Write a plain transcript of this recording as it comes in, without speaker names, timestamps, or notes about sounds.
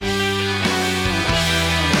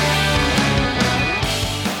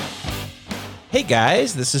Hey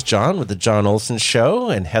guys, this is John with the John Olson Show,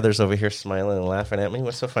 and Heather's over here smiling and laughing at me.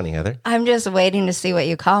 What's so funny, Heather? I'm just waiting to see what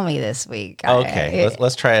you call me this week. Okay,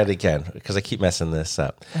 let's try it again because I keep messing this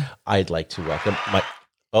up. I'd like to welcome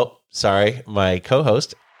my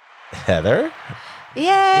co-host, Heather.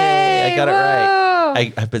 Yay! I got it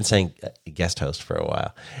right. I've been saying guest host for a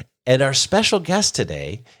while. And our special guest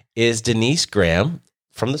today is Denise Graham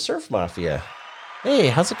from the Surf Mafia. Hey,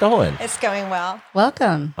 how's it going? It's going well.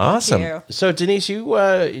 Welcome. Awesome. Thank you. So, Denise,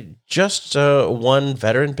 you just won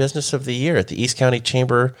Veteran Business of the Year at the East County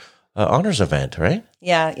Chamber Honors event, right?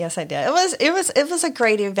 Yeah, yes, I did. It was a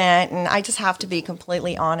great event, and I just have to be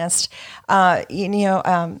completely honest.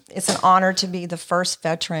 It's an honor to be the first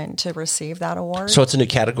veteran to receive that award. So it's a new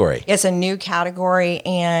category. It's a new category,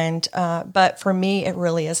 and but for me, it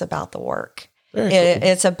really is about the work. Very cool.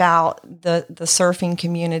 It's about the surfing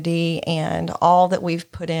community and all that we've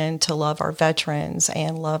put in to love our veterans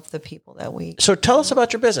and love the people that we. So tell us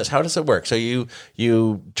about your business. How does it work? So you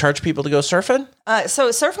charge people to go surfing?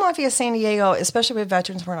 So Surf Mafia San Diego, especially with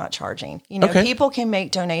veterans, we're not charging. Okay. People can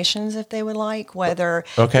make donations if they would like, whether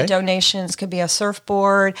the donations could be a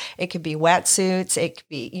surfboard, it could be wetsuits, it could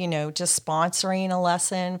be, just sponsoring a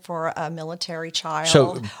lesson for a military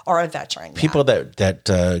child or a veteran. People that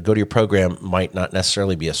go to your program might not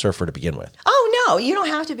necessarily be a surfer to begin with. Oh, no, you don't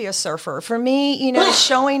have to be a surfer. For me,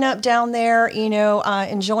 showing up down there,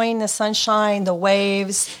 enjoying the sunshine, the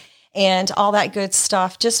waves, and all that good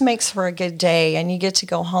stuff just makes for a good day. And you get to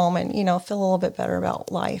go home and, feel a little bit better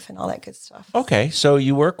about life and all that good stuff. Okay. So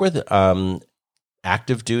you work with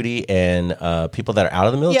active duty and people that are out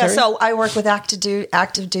of the military? Yeah, so I work with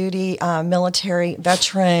active duty military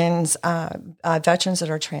veterans, veterans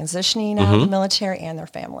that are transitioning out of the military and their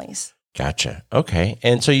families. Gotcha. Okay.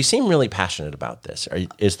 And so you seem really passionate about this.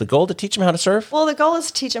 Is the goal to teach them how to surf? Well, the goal is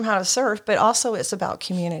to teach them how to surf, but also it's about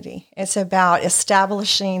community. It's about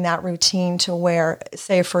establishing that routine to where,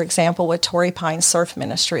 say, for example, with Torrey Pine Surf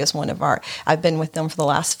Ministry is I've been with them for the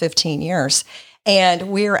last 15 years. And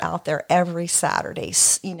we're out there every Saturday,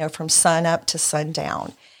 from sun up to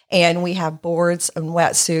sundown. And we have boards and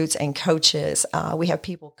wetsuits and coaches. We have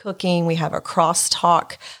people cooking. We have a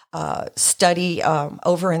crosstalk study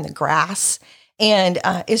over in the grass. And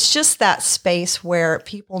it's just that space where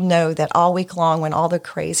people know that all week long, when all the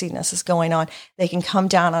craziness is going on, they can come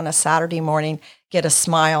down on a Saturday morning, get a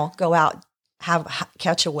smile, go out,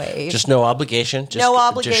 catch a wave. Just no obligation. No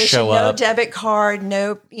obligation. Just show no up. Debit card.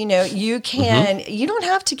 No, you can. You don't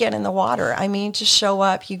have to get in the water. I mean, just show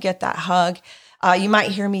up. You get that hug. You might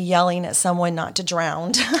hear me yelling at someone not to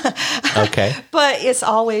drown. Okay. But it's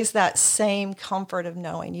always that same comfort of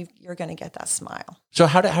knowing you're going to get that smile. So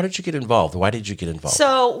how did you get involved? Why did you get involved?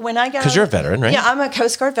 So when I got, because you're a veteran, right? Yeah, I'm a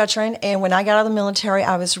Coast Guard veteran, and when I got out of the military,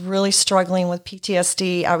 I was really struggling with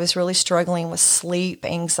PTSD. I was really struggling with sleep,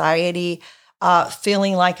 anxiety,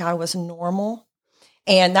 feeling like I was normal.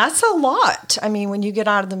 And that's a lot. I mean, when you get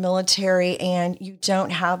out of the military and you don't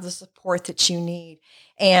have the support that you need.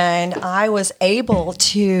 And I was able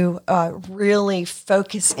to really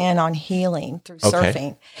focus in on healing through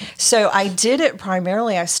surfing. So I did it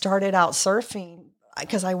primarily. I started out surfing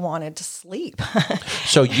because I wanted to sleep.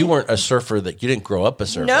 So you weren't a surfer you didn't grow up a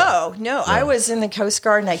surfer? No. I was in the Coast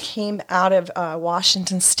Guard, and I came out of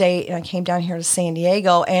Washington State, and I came down here to San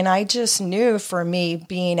Diego. And I just knew for me,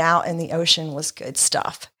 being out in the ocean was good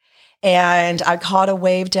stuff. And I caught a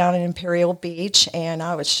wave down in Imperial Beach, and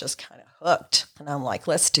I was just kind of hooked. And I'm like,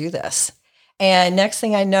 let's do this. And next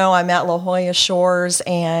thing I know, I'm at La Jolla Shores,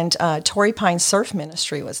 and Torrey Pine Surf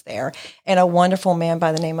Ministry was there. And a wonderful man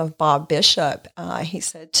by the name of Bob Bishop, he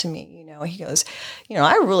said to me, he goes,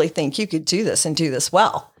 I really think you could do this and do this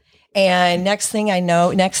well. And next thing I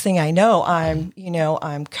know,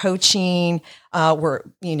 I'm coaching. We're,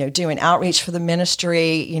 doing outreach for the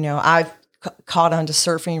ministry. I've caught on to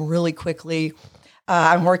surfing really quickly.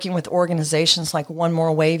 I'm working with organizations like One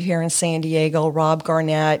More Wave here in San Diego. Rob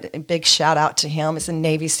Garnett, a big shout out to him. It's a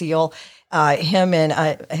Navy SEAL. Him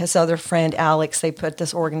and his other friend, Alex, they put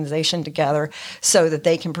this organization together so that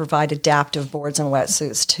they can provide adaptive boards and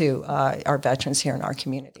wetsuits to our veterans here in our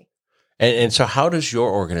community. And so how does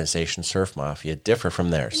your organization, Surf Mafia, differ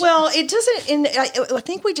from theirs? Well, it doesn't. I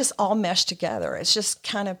think we just all mesh together. It's just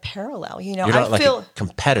kind of parallel. You're not a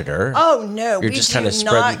competitor. Oh, no. You're we just do kind of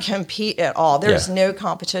not compete at all. There's no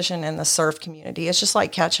competition in the surf community. It's just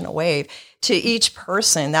like catching a wave. To each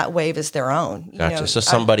person, that wave is their own. Gotcha. So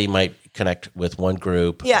somebody might connect with one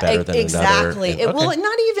group better than exactly. another. Well,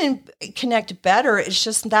 not even connect better. It's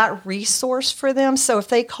just that resource for them. So if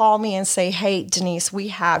they call me and say, hey, Denise, we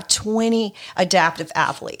have 20 adaptive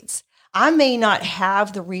athletes. I may not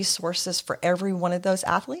have the resources for every one of those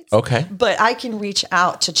athletes. Okay. But I can reach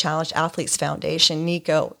out to Challenge Athletes Foundation.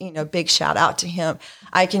 Nico, big shout out to him.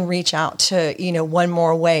 I can reach out to, One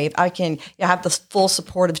More Wave. I can have the full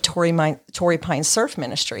support of Torrey Pine Surf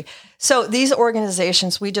Ministry. So these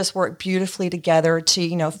organizations, we just work beautifully together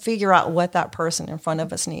to, figure out what that person in front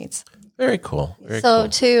of us needs. Very cool. So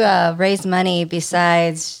to raise money,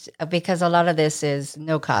 besides because a lot of this is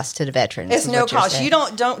no cost to the veterans. It's no cost. You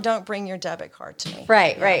don't bring your debit card to me.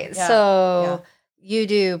 Right. Yeah, so you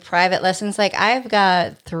do private lessons. Like I've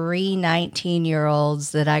got 3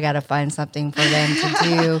 19-year-olds that I got to find something for them to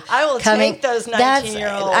do. I will take those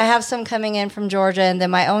 19-year-olds. I have some coming in from Georgia, and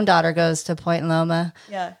then my own daughter goes to Point Loma.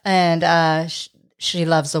 Yeah, and she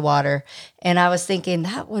loves the water. And I was thinking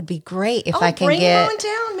that would be great if I can bring get them on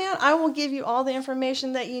down, man. I will give you all the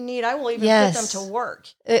information that you need. I will even put them to work.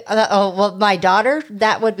 Well, my daughter,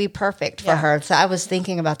 that would be perfect for her. So I was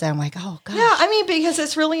thinking about that. I'm like, oh, gosh. Yeah, because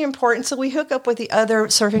it's really important. So we hook up with the other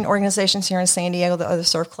surfing organizations here in San Diego, the other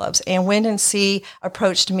surf clubs. And Wind and Sea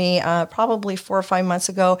approached me probably 4 or 5 months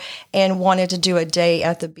ago and wanted to do a day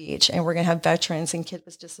at the beach. And we're going to have veterans and kids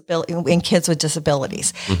with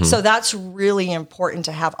disabilities. Mm-hmm. So that's really important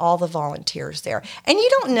to have all the volunteers there. And you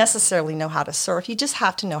don't necessarily know how to surf. You just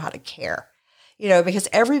have to know how to care. Because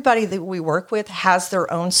everybody that we work with has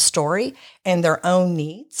their own story and their own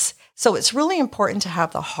needs. So it's really important to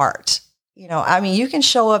have the heart. You can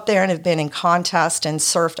show up there and have been in contest and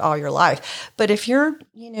surfed all your life. But if you're,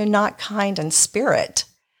 not kind in spirit,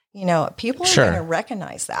 people are going to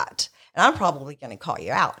recognize that. And I'm probably going to call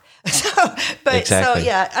you out. Exactly.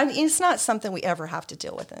 It's not something we ever have to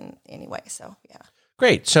deal with in any way. So, yeah.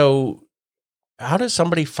 Great. So how does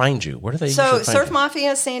somebody find you? Where do they usually find Surf you?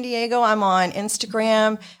 Mafia San Diego. I'm on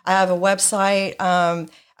Instagram. I have a website.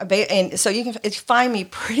 And so you can find me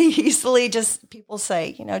pretty easily. Just people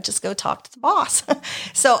say, just go talk to the boss.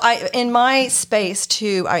 So in my space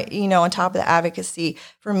too, on top of the advocacy,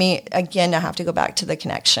 for me, again, I have to go back to the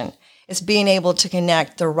connection. It's being able to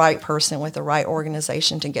connect the right person with the right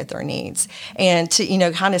organization to get their needs and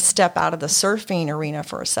to, kind of step out of the surfing arena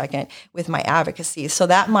for a second with my advocacy. So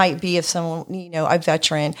that might be if someone, a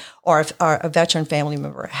veteran or if a veteran family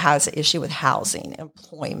member has an issue with housing,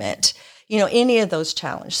 employment, any of those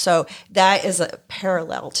challenges. So that is a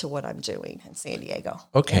parallel to what I'm doing in San Diego.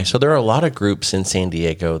 Okay. So there are a lot of groups in San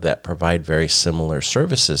Diego that provide very similar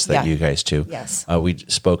services that you guys do. Yes. We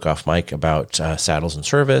spoke off mic about Saddles and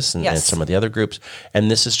Service and some of the other groups. And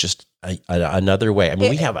this is just another way.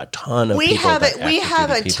 We have a ton of people. We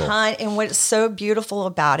have a ton. And what's so beautiful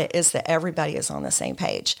about it is that everybody is on the same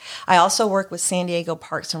page. I also work with San Diego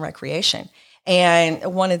Parks and Recreation.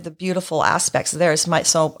 And one of the beautiful aspects there is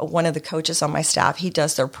one of the coaches on my staff, he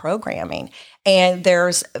does their programming. And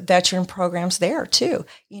there's veteran programs there too,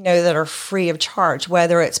 that are free of charge,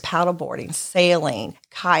 whether it's paddleboarding, sailing,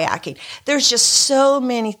 kayaking. There's just so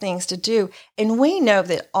many things to do. And we know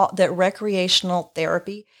that recreational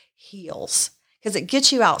therapy heals because it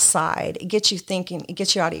gets you outside, it gets you thinking, it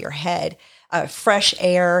gets you out of your head. Fresh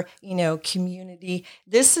air, community.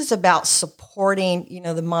 This is about supporting,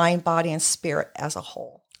 the mind, body, and spirit as a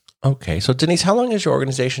whole. Okay. So Denise, how long has your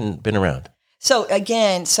organization been around? So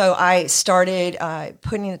I started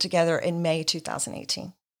putting it together in May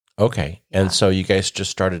 2018. Okay. And so you guys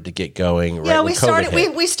just started to get going when COVID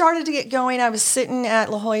hit. We started to get going. I was sitting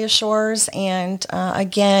at La Jolla Shores and I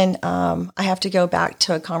have to go back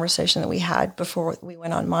to a conversation that we had before we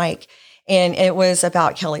went on mic. And it was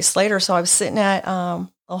about Kelly Slater. So I was sitting at La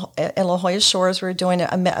Jolla Shores. We were doing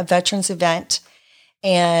a veterans event.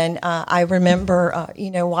 And I remember,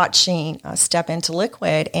 watching Step Into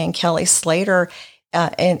Liquid and Kelly Slater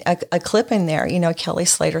and a clip in there. Kelly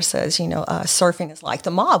Slater says, surfing is like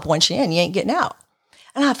the mob. Once you're in, you ain't getting out.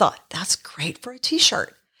 And I thought, that's great for a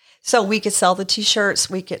T-shirt. So we could sell the T-shirts.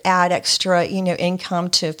 We could add extra,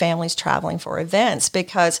 income to families traveling for events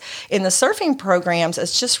because in the surfing programs,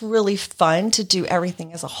 it's just really fun to do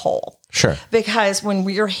everything as a whole. Sure. Because when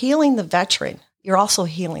you're healing the veteran, you're also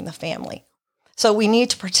healing the family. So we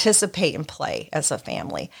need to participate and play as a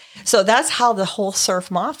family. So that's how the whole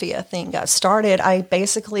Surf Mafia thing got started. I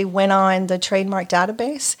basically went on the trademark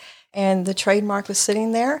database and the trademark was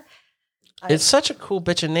sitting there. It's such a cool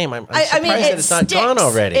bitchin' name. I'm surprised that it's not gone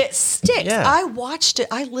already. It sticks. Yeah. I watched it.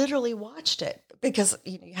 I literally watched it because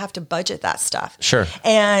you have to budget that stuff. Sure.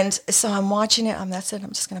 And so I'm watching it. That's it.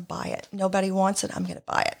 I'm just going to buy it. Nobody wants it. I'm going to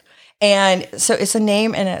buy it. And so it's a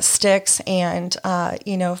name and it sticks. And,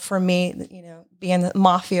 for me, being the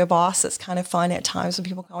Mafia boss, it's kind of fun at times when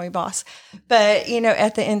people call me boss. But,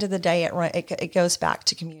 at the end of the day, it goes back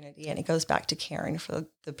to community and it goes back to caring for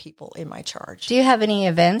the people in my charge. Do you have any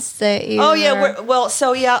events that you... Oh,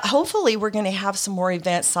 yeah. Hopefully we're going to have some more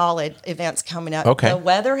solid events coming up. Okay. The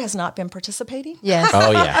weather has not been participating. Yes. Oh,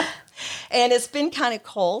 yeah. And it's been kind of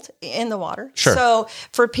cold in the water. Sure. So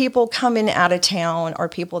for people coming out of town or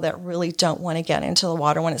people that really don't want to get into the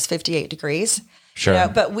water when it's 58 degrees. Sure.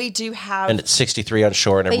 But we do have... And it's 63 on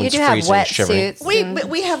shore and But you everyone's do have freezing and shivering. wetsuits.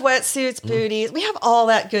 We have wetsuits, booties. We have all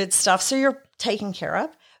that good stuff. So you're taken care of.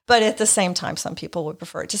 But at the same time, some people would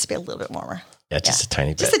prefer it just to be a little bit warmer. Yeah, just a tiny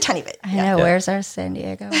bit. Just a tiny bit. I know. Where's our San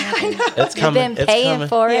Diego? It's You've coming. been paying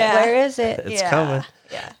for it. Yeah. Where is it? It's coming.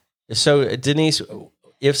 Yeah. So, Denise,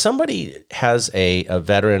 if somebody has a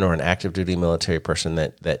veteran or an active duty military person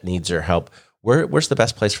that needs your help, where's the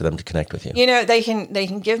best place for them to connect with you? They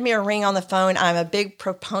can give me a ring on the phone. I'm a big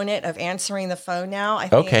proponent of answering the phone now. I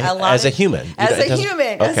think Okay, as a human. As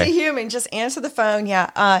a human, just answer the phone.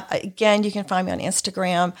 Yeah. Again, you can find me on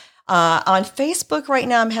Instagram. On Facebook right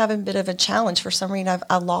now, I'm having a bit of a challenge. For some reason,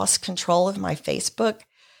 I lost control of my Facebook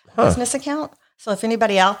business account. So if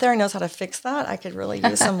anybody out there knows how to fix that, I could really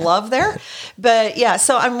use some love there. But yeah,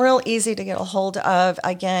 so I'm real easy to get a hold of.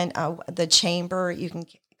 Again, the chamber, you can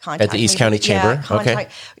contact at the East me. County Chamber. Okay.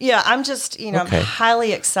 Yeah, I'm just, I'm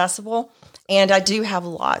highly accessible, and I do have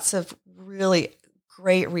lots of really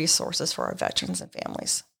great resources for our veterans and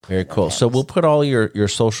families. Very cool. So we'll put all your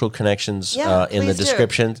social connections in the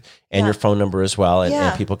description and your phone number as well,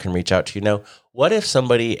 and people can reach out to you. Now, what if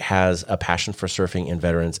somebody has a passion for surfing and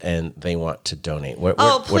veterans and they want to donate? What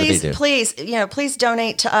do they do? Please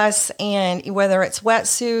donate to us, and whether it's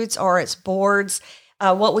wetsuits or it's boards.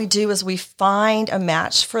 What we do is we find a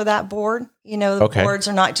match for that board. The boards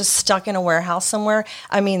are not just stuck in a warehouse somewhere.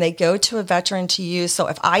 I mean, they go to a veteran to use. So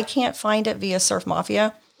if I can't find it via Surf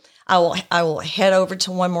Mafia, I will head over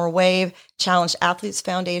to One More Wave, Challenge Athletes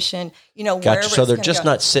Foundation, Gotcha. So they're just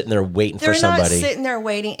not sitting there waiting for somebody. They're not sitting there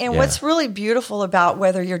waiting. And what's really beautiful about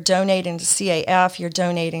whether you're donating to CAF, you're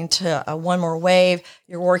donating to One More Wave,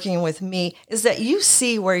 you're working with me, is that you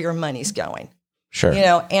see where your money's going. Sure.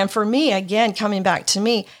 And for me, again, coming back to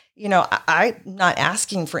me, I'm not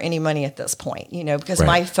asking for any money at this point, because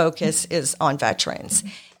my focus is on veterans.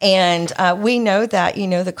 And we know that,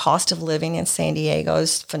 the cost of living in San Diego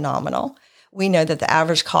is phenomenal. We know that the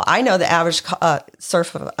average cost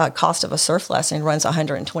of a surf lesson runs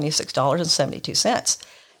 $126.72.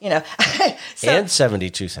 And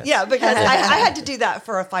 72 cents. Yeah, because I had to do that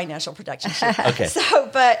for a financial production sheet. Okay. So,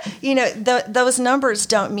 but those numbers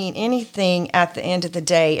don't mean anything at the end of the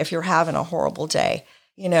day if you're having a horrible day.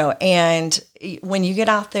 And when you get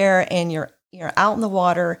out there and you're out in the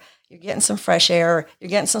water, you're getting some fresh air, you're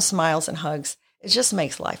getting some smiles and hugs. It just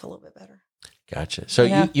makes life a little bit better. Gotcha.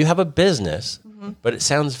 So you have a business, but it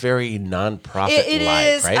sounds very nonprofit-like, it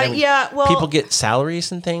is, right? People get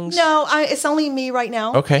salaries and things? No, it's only me right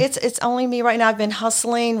now. Okay. It's only me right now. I've been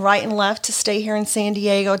hustling right and left to stay here in San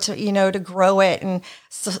Diego to grow it and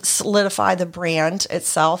solidify the brand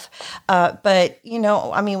itself. But,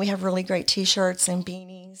 we have really great T-shirts and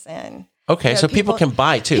beanies and... Okay, so people can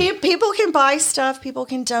buy too. People can buy stuff. People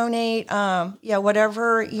can donate.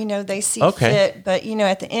 Whatever they see fit. But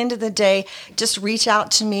at the end of the day, just reach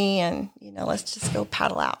out to me and let's just go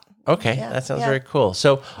paddle out. Okay, that sounds very cool.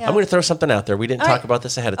 So I'm going to throw something out there. We didn't talk about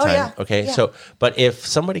this ahead of time. Yeah. Okay, so but if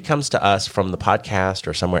somebody comes to us from the podcast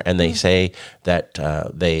or somewhere and they say that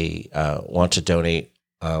they want to donate,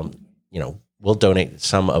 we'll donate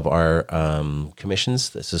some of our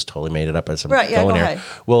commissions. This is totally made it up as I'm going go here. ahead.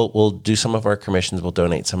 We'll do some of our commissions. We'll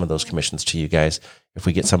donate some of those commissions to you guys. If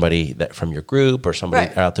we get somebody that from your group or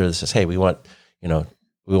somebody out there that says, "Hey, we want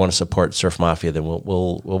to support Surf Mafia," then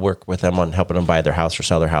we'll work with them on helping them buy their house or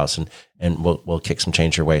sell their house, and we'll kick some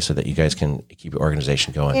change your way so that you guys can keep your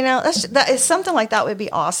organization going. That is something like that would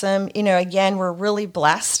be awesome. Again, we're really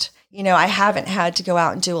blessed. I haven't had to go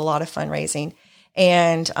out and do a lot of fundraising.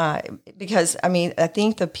 And because, I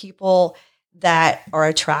think the people that are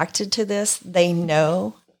attracted to this, they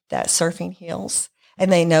know that surfing heals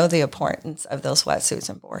and they know the importance of those wetsuits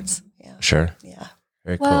and boards. Yeah. Sure. Yeah.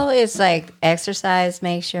 Very cool. Well, it's like exercise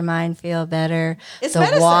makes your mind feel better. It's the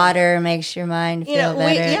medicine. Water makes your mind feel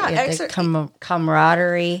better. The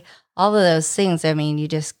camaraderie, all of those things. You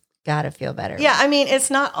just got to feel better. Yeah. it's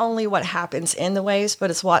not only what happens in the waves, but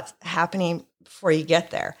it's what's happening before you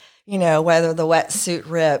get there. Whether the wetsuit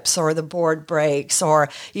rips or the board breaks or,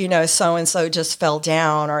 so-and-so just fell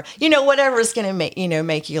down or, whatever is going to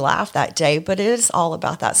make you laugh that day. But it is all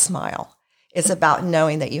about that smile. It's about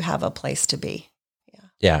knowing that you have a place to be.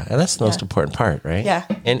 Yeah, and that's the most important part, right? Yeah.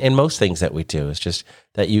 And most things that we do is just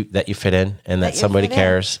that you fit in, and that somebody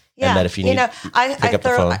cares, and that if you need, pick up the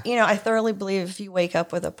phone. I thoroughly believe if you wake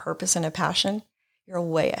up with a purpose and a passion, you're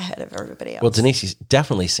way ahead of everybody else. Well, Denise, you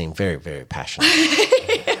definitely seem very, very passionate.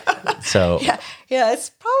 So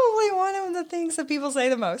it's probably one of the things that people say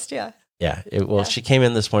the most. Yeah. Yeah. She came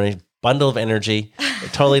in this morning, bundle of energy,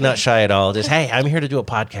 totally not shy at all. Just, hey, I'm here to do a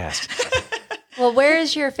podcast. Well, where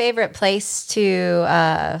is your favorite place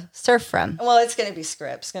to surf from? Well, it's going to be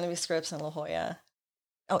Scripps. It's going to be Scripps in La Jolla.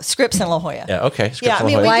 Oh, Scripps in La Jolla. Yeah, okay. Scripps in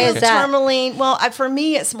La Jolla. Why is that? Tourmaline. Well, for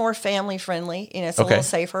me, it's more family friendly. It's a little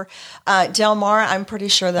safer. Del Mar, I'm pretty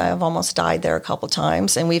sure that I've almost died there a couple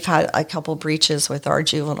times, and we've had a couple breaches with our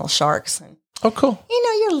juvenile sharks. And, oh, cool.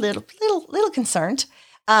 You're a little concerned.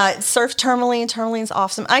 Surf Tourmaline. Tourmaline's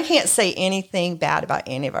awesome. I can't say anything bad about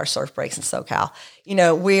any of our surf breaks in SoCal.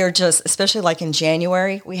 We are just, especially like in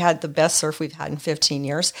January, we had the best surf we've had in 15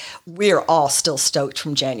 years. We are all still stoked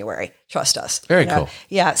from January. Trust us. Very cool.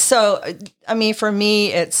 Yeah. So, for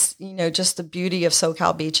me, it's, just the beauty of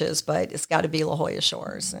SoCal beaches, but it's got to be La Jolla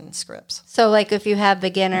Shores and Scripps. So, like, if you have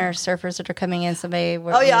beginner surfers that are coming in,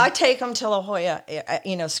 I take them to La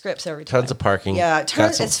Jolla, Scripps every time. Tons of parking. Yeah.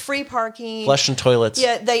 It's free parking. Flushing toilets.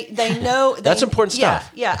 Yeah. They know. That's important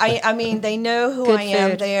stuff. Yeah. They know who I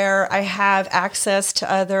am there. I have access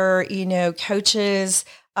to other, coaches.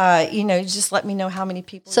 Just let me know how many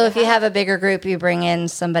people. So if you have a bigger group, you bring in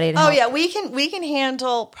somebody to help. Oh yeah, we can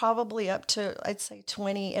handle probably up to, I'd say,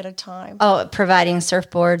 20 at a time. Oh, providing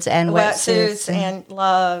surfboards and wetsuits and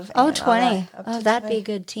love. Oh, 20. That'd be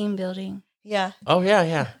good team building. Yeah. Oh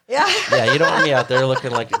yeah. Yeah, you don't want me out there looking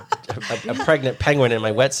like a pregnant penguin in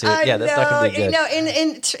my wetsuit. Yeah, that's not going to be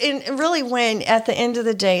good. And really, when at the end of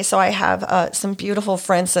the day, so I have some beautiful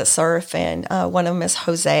friends that surf, and one of them is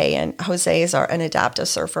Jose, and Jose is an adaptive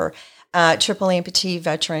surfer, triple amputee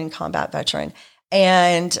veteran, combat veteran,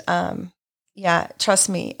 and trust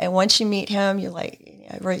me. And once you meet him, you're like,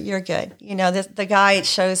 you're good. The guy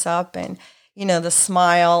shows up, and the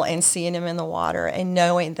smile and seeing him in the water and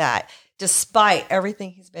knowing that, despite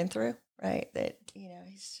everything he's been through, right, that,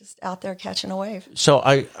 he's just out there catching a wave. So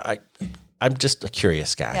I'm just a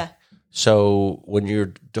curious guy. Yeah. So when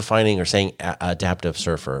you're defining or saying adaptive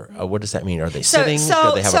surfer, what does that mean? Are they sitting?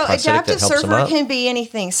 Do they have a prosthetic adaptive that helps them surfer up? can be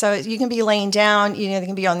anything. So you can be laying down, they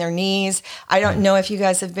can be on their knees. I don't know if you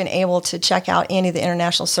guys have been able to check out any of the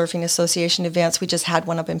International Surfing Association events. We just had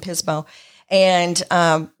one up in Pismo. And,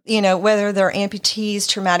 whether they're amputees,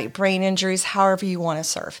 traumatic brain injuries, however you want to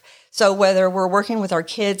surf. So whether we're working with our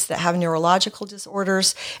kids that have neurological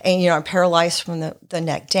disorders and, are paralyzed from the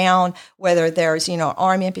neck down, whether there's,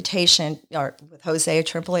 arm amputation, or with Jose, a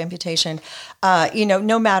triple amputation,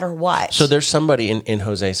 no matter what. So there's somebody in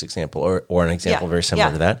Jose's example or an example very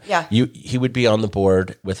similar to that. Yeah. He would be on the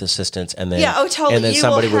board with assistance, and then totally. And then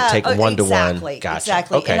somebody would take one-to-one. Gotcha.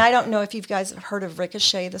 Exactly. Okay. And I don't know if you guys have heard of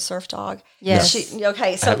Ricochet, the surf dog. Yes.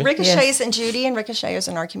 So Ricochet's and Judy and Ricochet is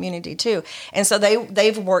in our community too. And so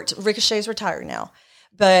they've worked. Ricochet's retired now.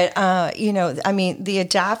 But, the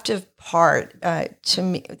adaptive part, to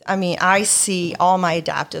me, I see all my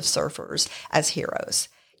adaptive surfers as heroes,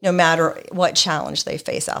 no matter what challenge they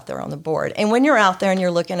face out there on the board. And when you're out there and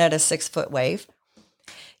you're looking at a 6-foot wave,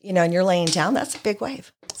 and you're laying down, that's a big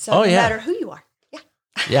wave. So no matter who you are.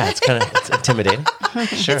 Yeah, it's intimidating.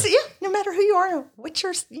 Sure. No matter who you are,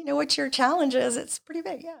 what your challenge is, it's pretty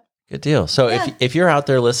big. Yeah. Good deal. So if you're out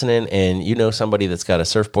there listening and somebody that's got a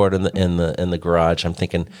surfboard in the garage, I'm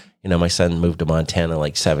thinking, my son moved to Montana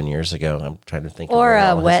like 7 years ago. I'm trying to think. Or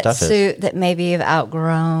a wetsuit that maybe you've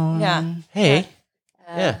outgrown. Yeah. Hey.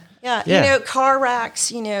 Yeah. Car racks.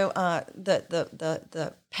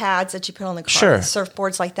 The pads that you put on the car, sure.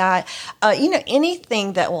 Surfboards like that.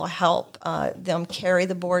 Anything that will help them carry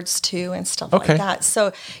the boards too and stuff like that.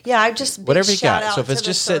 So I just whatever you got. So if it's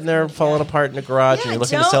just sitting there falling apart in the garage and you're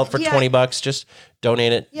looking to sell it for $20, just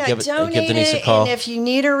donate it. Yeah, give Denise a call. And if you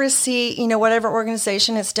need a receipt, whatever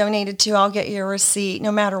organization it's donated to, I'll get you a receipt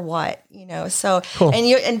no matter what. So cool.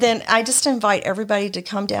 And then I just invite everybody to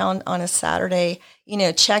come down on a Saturday.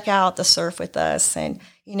 Check out the surf with us and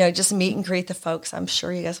just meet and greet the folks. I'm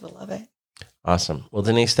sure you guys will love it. Awesome. Well,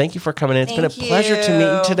 Denise, thank you for coming in. It's been a pleasure to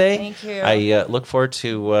meet you today. Thank you. I look forward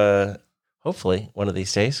to hopefully one of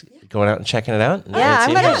these days going out and checking it out.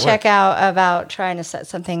 I'm going to check out about trying to set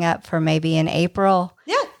something up for maybe in April.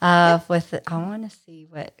 Yeah. I want to see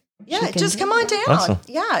what. Yeah, just come on down. Awesome.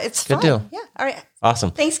 Yeah, it's good fun. deal. Yeah. All right.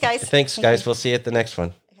 Awesome. Thanks, guys. Thanks, guys. We'll see you at the next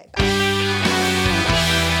one. Okay, bye.